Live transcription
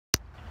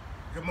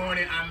Good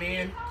morning,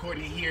 Amin.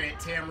 Courtney here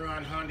at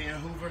Tameron Honda in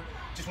Hoover.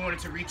 Just wanted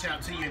to reach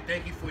out to you and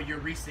thank you for your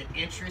recent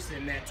interest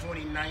in that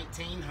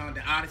 2019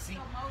 Honda Odyssey.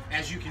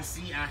 As you can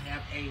see, I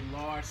have a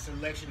large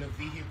selection of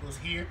vehicles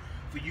here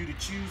for you to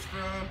choose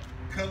from,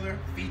 color,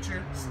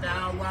 feature,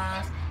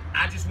 style-wise.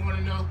 I just want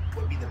to know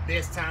what would be the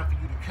best time for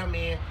you to come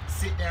in,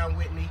 sit down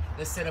with me,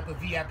 let's set up a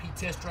VIP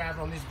test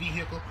drive on this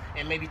vehicle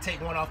and maybe take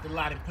one off the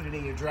lot and put it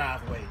in your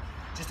driveway.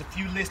 Just a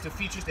few list of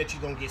features that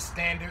you're going to get: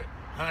 standard,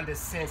 Honda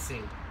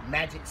sensing,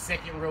 magic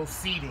second row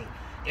seating,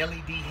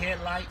 LED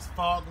headlights,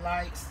 fog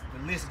lights,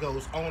 the list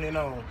goes on and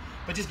on.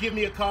 But just give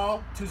me a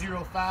call,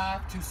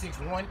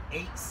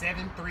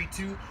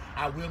 205-261-8732.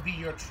 I will be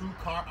your true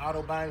car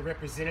auto buying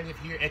representative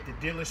here at the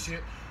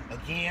dealership.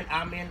 Again,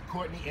 I'm in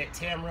Courtney at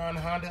Tameron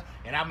Honda,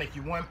 and I'll make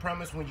you one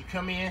promise: when you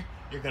come in,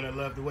 you're gonna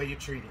love the way you're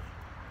treated.